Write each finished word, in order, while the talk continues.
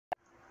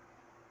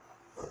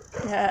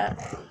Yeah.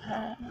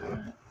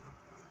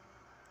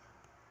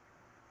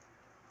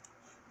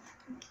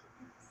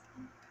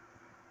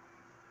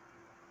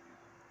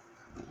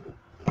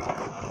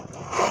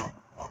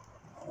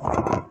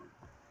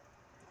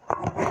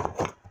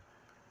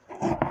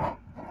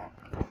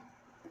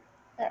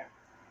 There.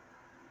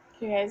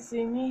 Can you guys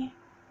see me?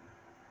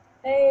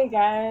 Hey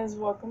guys,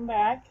 welcome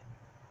back.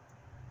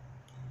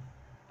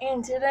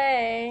 And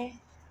today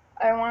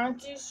I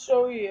wanted to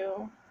show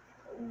you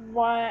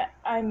what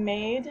I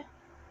made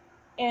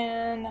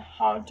and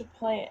how to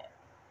play it.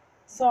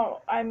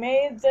 So I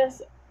made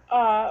this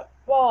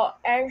well,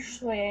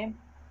 actually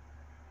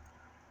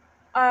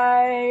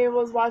I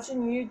was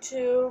watching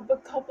YouTube a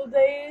couple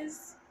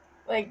days,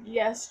 like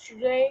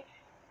yesterday,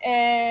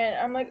 and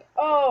I'm like,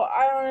 oh,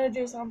 I want to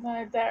do something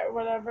like that or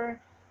whatever.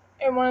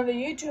 And one of the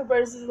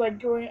YouTubers is like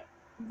doing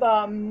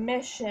the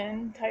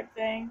mission type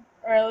thing,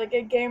 or like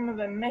a game of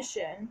a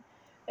mission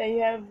that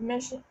you have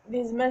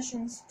these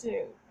missions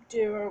to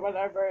do or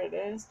whatever it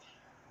is.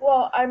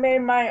 Well, I made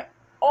my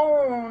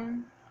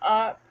own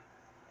up,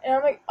 and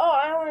I'm like, oh,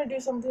 I want to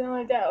do something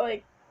like that,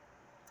 like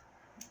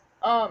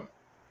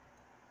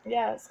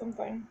yeah,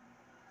 something.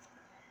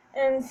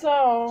 And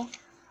so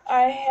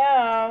I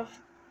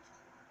have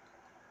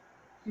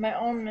my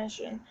own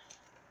mission,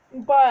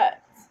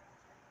 but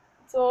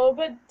it's a little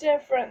bit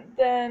different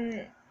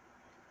than,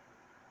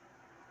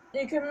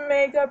 you can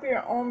make up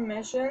your own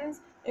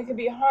missions. It could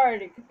be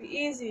hard, it could be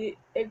easy,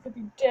 it could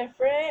be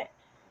different.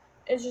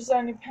 It just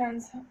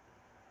depends on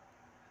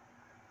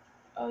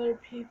other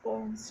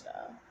people and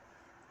stuff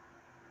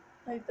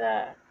like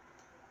that.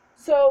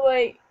 So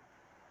like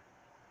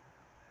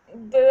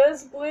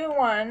this blue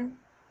one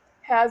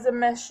has a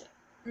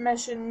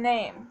mission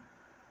name.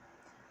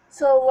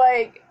 So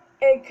like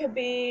it could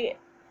be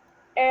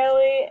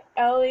Ellie,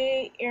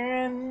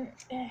 Erin,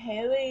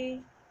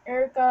 Haley,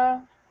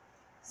 Erica,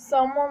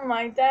 someone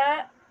like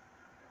that.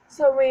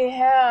 So we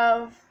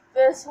have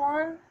this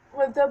one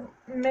with the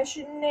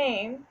mission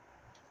name,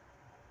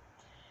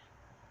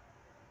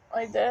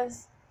 like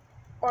this,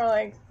 or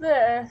like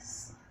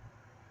this.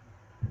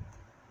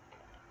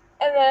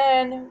 And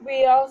then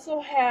we also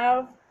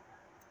have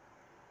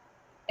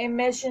a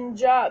mission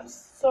jobs.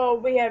 So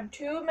we have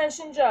 2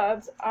 mission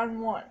jobs on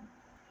one.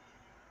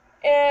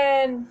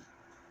 And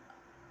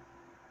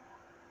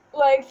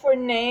like for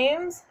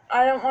names,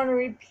 I don't want to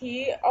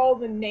repeat all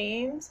the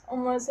names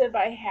unless if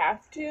I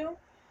have to.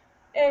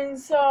 And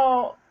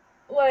so,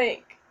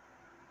 like,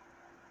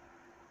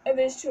 if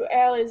there's 2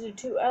 Allies or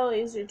 2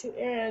 Ellies or 2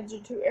 Erins or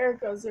 2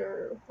 Ericas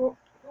or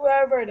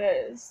whoever it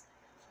is,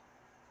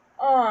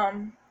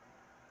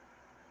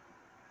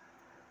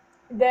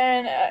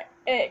 then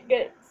it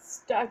gets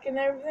stuck and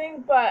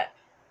everything, but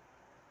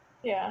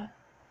yeah.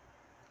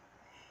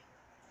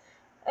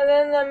 And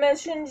then the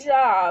mission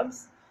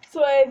jobs.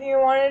 So if you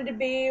wanted to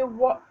be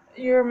what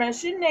your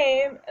mission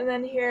name, and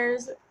then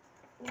here's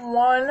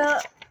one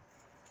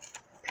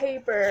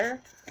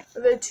paper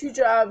with the 2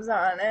 jobs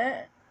on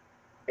it,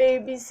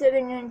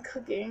 babysitting and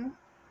cooking.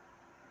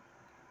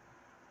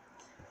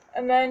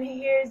 And then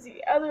here's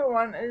the other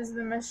one, is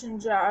the mission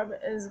job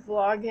is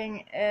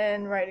vlogging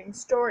and writing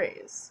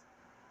stories.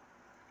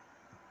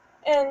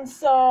 And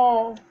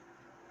so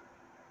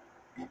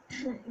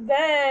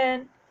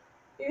then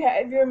you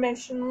have your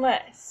mission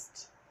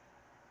list.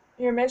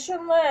 Your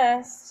mission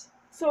list,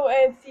 so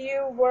if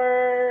you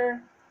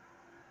were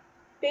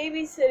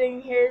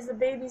babysitting, here's the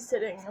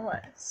babysitting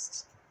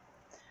list.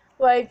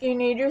 Like, you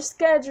need your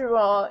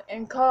schedule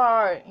and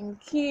card and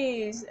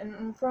keys and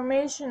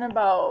information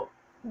about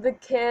the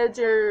kids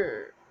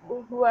or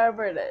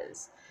whoever it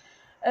is.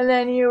 And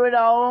then you would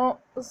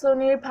also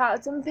need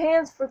pots and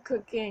pans for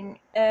cooking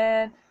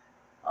and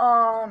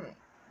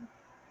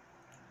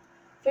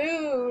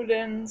food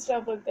and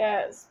stuff like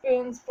that.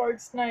 Spoons,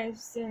 forks,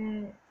 knives,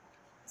 and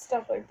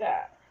stuff like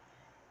that.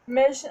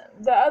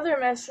 The other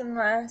mission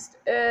list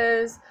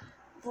is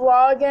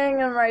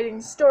vlogging and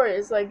writing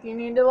stories. Like, you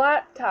need a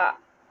laptop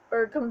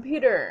or a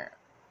computer,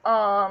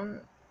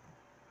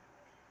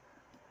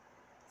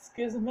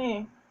 excuse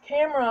me,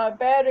 camera,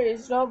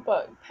 batteries,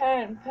 notebook,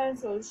 pen,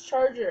 pencils,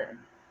 charger,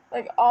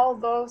 like all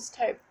those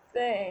type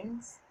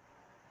things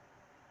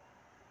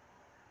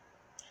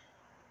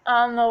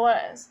on the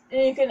list.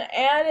 And you can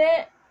add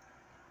it,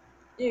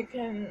 you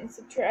can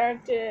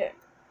subtract it,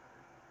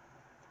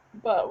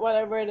 but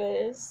whatever it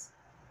is,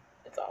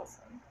 it's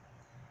awesome.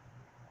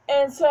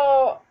 And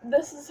so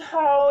this is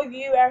how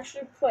you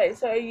actually play.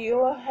 So you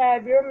will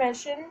have your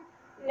mission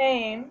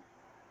name,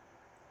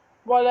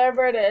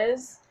 whatever it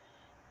is,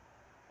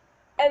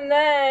 and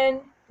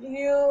then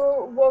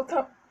you will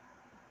it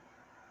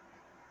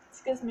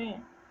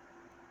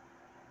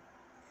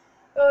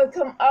will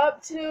come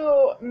up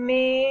to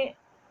me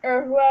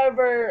or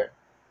whoever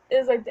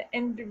is like the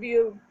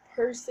interview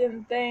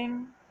person,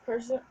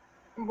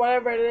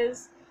 whatever it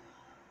is,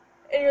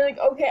 and you're like,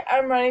 okay,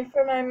 I'm ready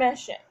for my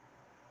mission.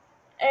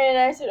 And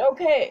I said,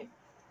 okay,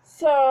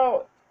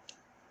 so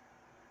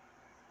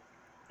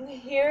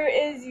here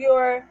is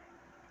your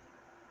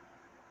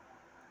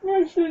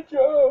mission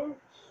job.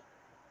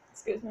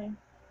 Excuse me.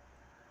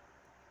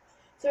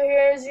 So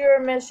here's your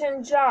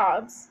mission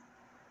jobs.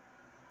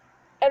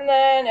 And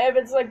then if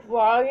it's like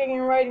vlogging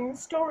and writing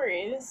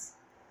stories,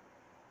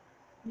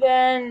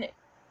 then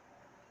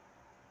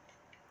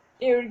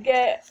you would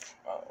get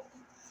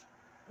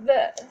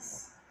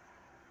this.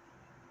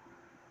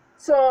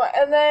 So,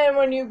 and then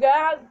when you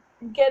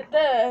get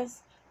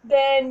this,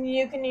 then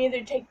you can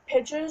either take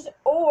pictures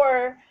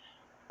or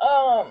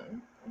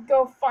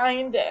go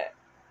find it.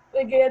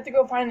 Like, you have to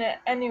go find it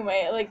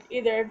anyway, like,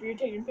 either if you're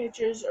taking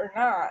pictures or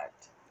not.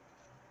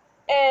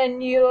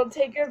 And you'll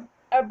take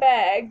a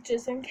bag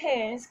just in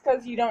case,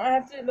 because you don't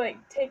have to, like,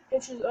 take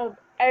pictures of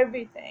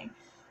everything.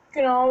 You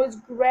can always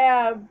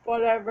grab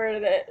whatever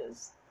it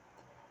is.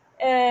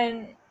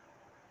 And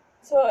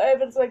so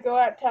if it's like a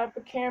laptop,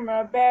 a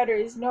camera,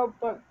 batteries,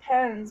 notebook,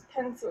 pens,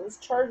 pencils,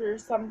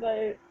 chargers,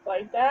 something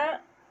like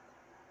that,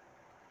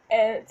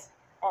 it's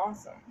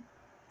awesome.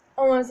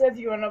 Unless if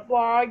you want to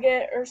vlog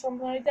it or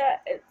something like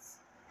that, it's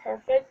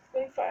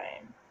perfectly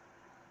fine.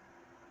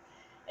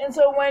 And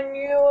so when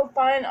you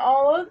find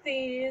all of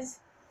these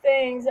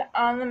things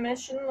on the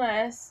mission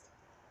list,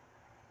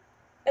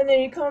 and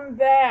then you come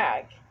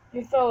back,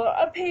 you fill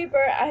out a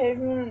paper. I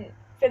haven't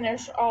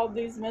finished all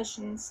these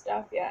mission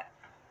stuff yet.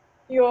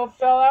 You'll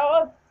fill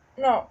out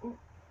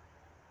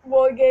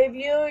we'll give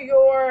you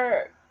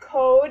your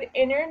code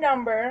and your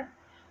number,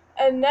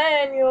 and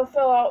then you'll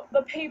fill out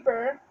the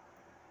paper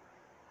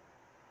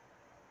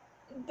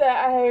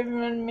that I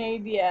haven't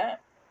made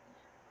yet.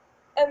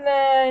 And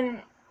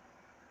then,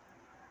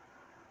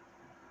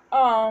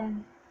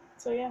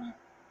 so yeah.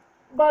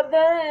 But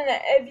then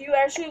if you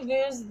actually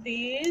lose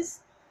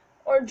these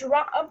or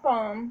drop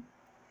them,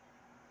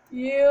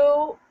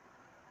 so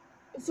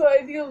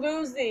if you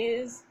lose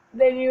these,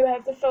 then you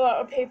have to fill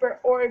out a paper,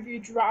 or if you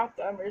drop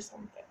them or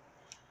something.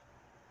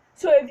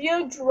 So if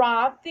you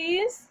drop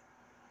these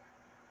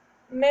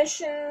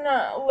mission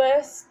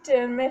list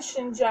and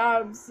mission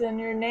jobs and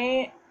your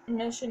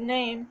mission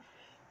name,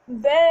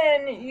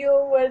 then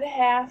you would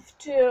have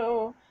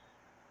to,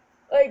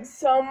 like,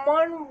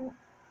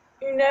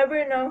 you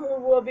never know who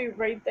will be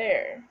right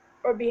there,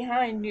 or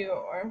behind you,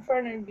 or in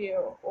front of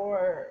you,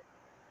 or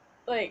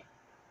like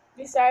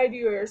beside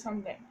you or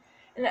something.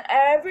 And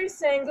every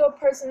single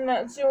person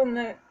that's doing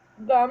the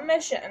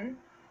mission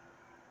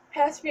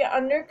has to be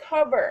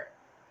undercover.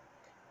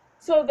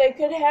 So they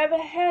could have a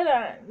hat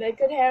on, they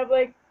could have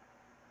like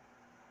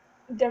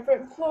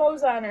different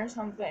clothes on or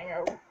something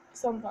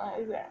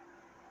like that.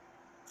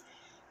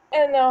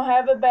 And they'll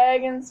have a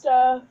bag and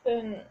stuff,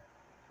 and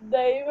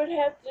they would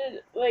have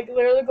to like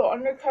literally go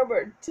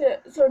undercover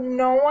so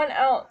no one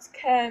else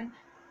can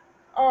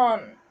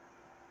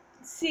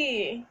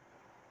see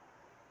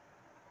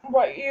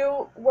where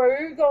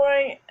you're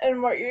going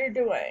and what you're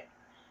doing.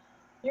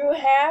 You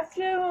have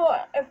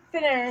to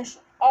finish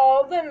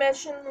all the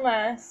mission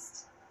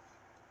list.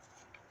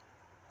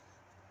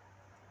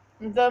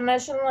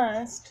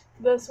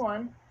 This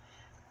one.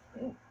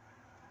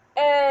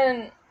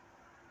 And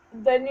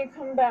then you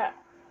come back.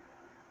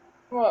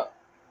 Well,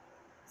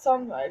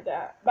 something like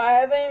that. But I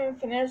haven't even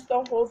finished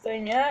the whole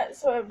thing yet,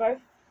 so if I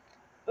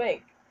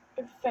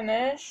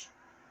finish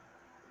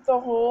the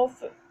whole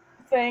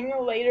thing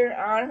later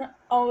on,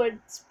 I'll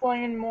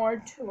explain more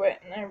to it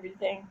and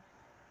everything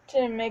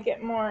to make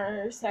it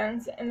more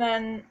sense, and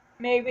then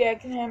maybe I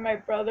can have my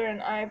brother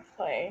and I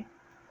play,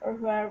 or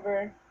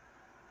whoever.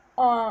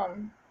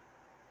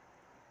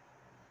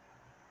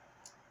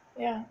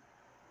 Yeah.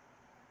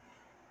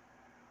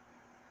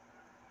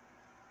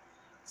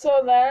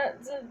 So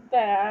that's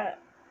that.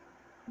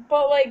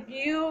 But like,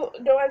 you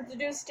don't have to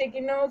do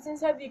sticky notes and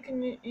stuff. You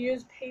can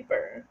use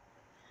paper.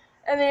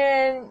 And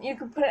then you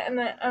can put it in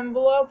an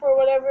envelope or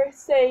whatever.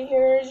 Say,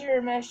 here's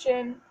your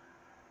mission.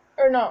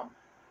 Or no.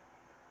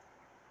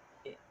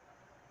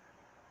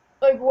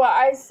 Like what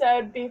I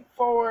said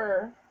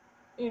before,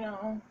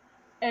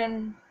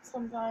 and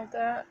something like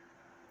that.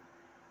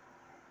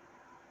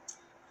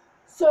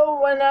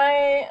 So when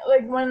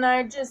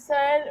I just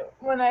said,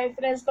 when I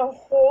finish the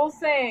whole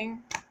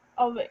thing,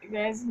 I'll let you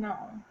guys know.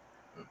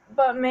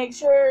 But make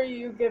sure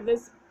you give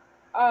this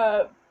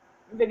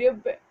video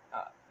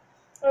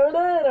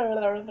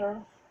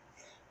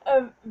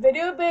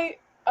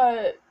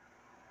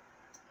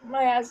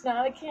my ass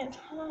now, I can't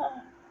talk.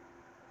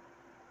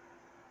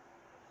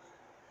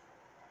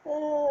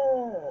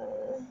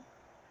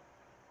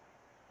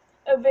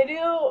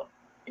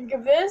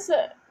 Give this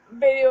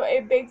video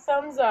a big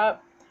thumbs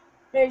up.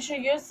 Make sure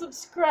you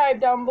subscribe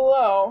down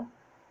below.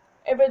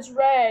 If it's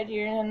red,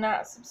 you're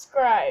not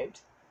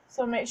subscribed.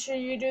 So make sure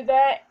you do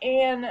that,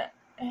 and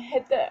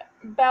hit the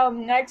bell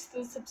next to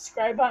the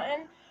subscribe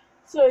button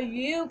so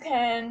you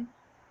can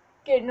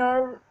get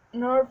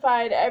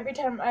notified every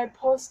time I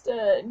post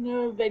a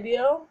new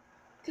video.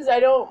 Because I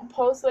don't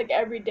post like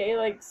every day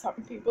like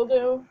some people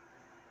do.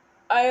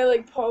 I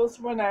like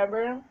post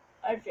whenever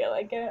I feel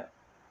like it.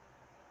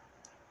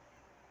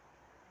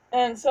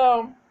 And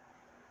so,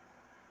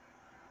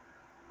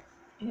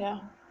 yeah.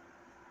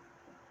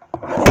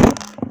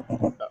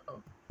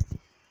 Uh-oh.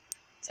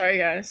 Sorry,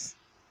 guys.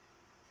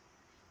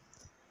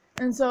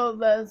 And so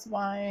that's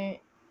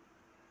why,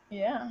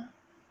 yeah.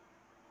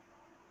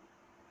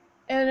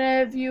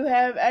 And if you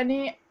have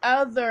any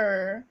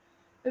other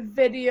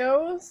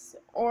videos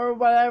or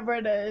whatever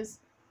it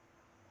is,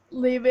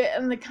 leave it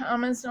in the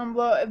comments down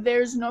below. If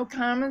there's no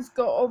comments,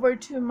 go over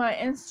to my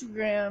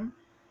Instagram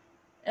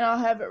and I'll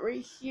have it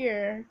right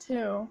here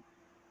too.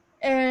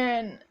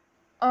 And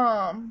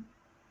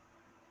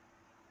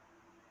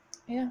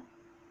yeah.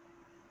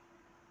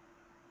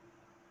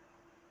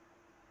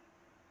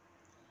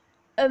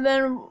 And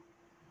then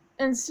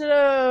instead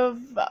of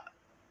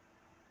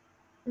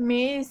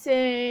me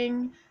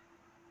saying,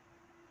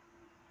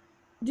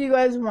 do you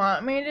guys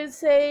want me to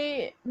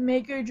say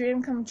make your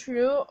dream come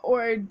true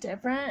or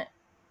different?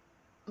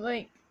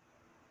 Like,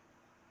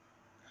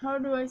 how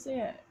do I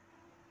say it?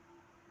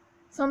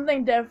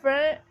 Something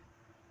different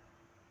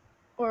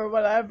or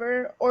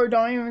whatever, or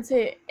don't even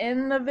say it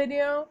in the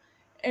video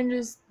and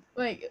just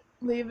like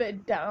leave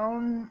it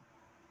down,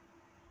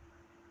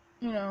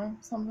 you know,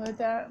 something like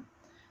that.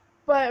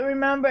 But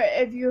remember,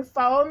 if you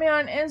follow me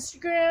on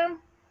Instagram,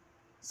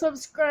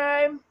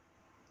 subscribe,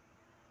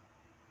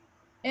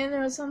 and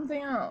there's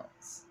something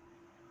else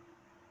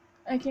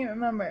I can't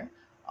remember.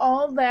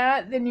 All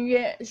that, then you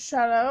get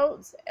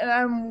shoutouts, and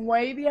I'm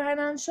way behind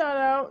on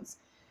shoutouts.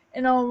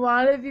 And a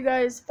lot of you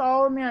guys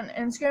follow me on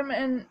Instagram,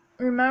 and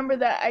remember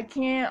that I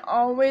can't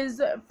always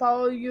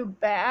follow you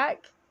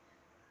back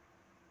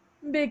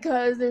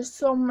because there's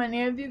so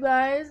many of you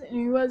guys, and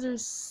you guys are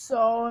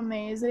so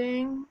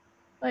amazing,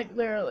 like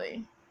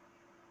literally.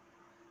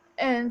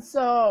 And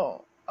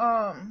so,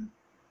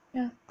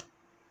 yeah.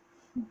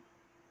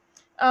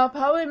 I'll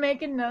probably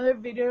make another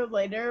video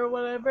later or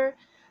whatever,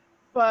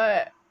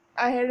 but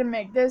I had to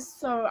make this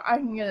so I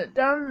can get it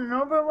done and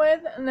over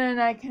with, and then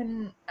I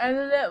can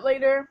edit it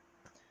later.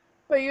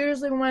 But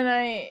usually when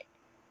I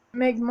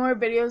make more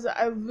videos,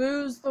 I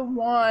lose the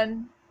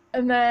one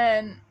and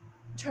then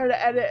try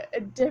to edit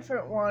a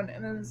different one,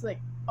 and then it's like,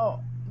 oh,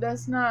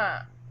 that's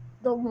not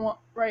the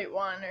right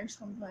one or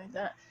something like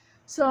that.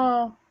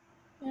 So,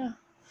 yeah.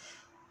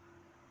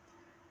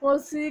 We'll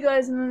see you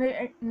guys in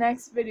the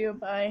next video.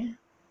 Bye.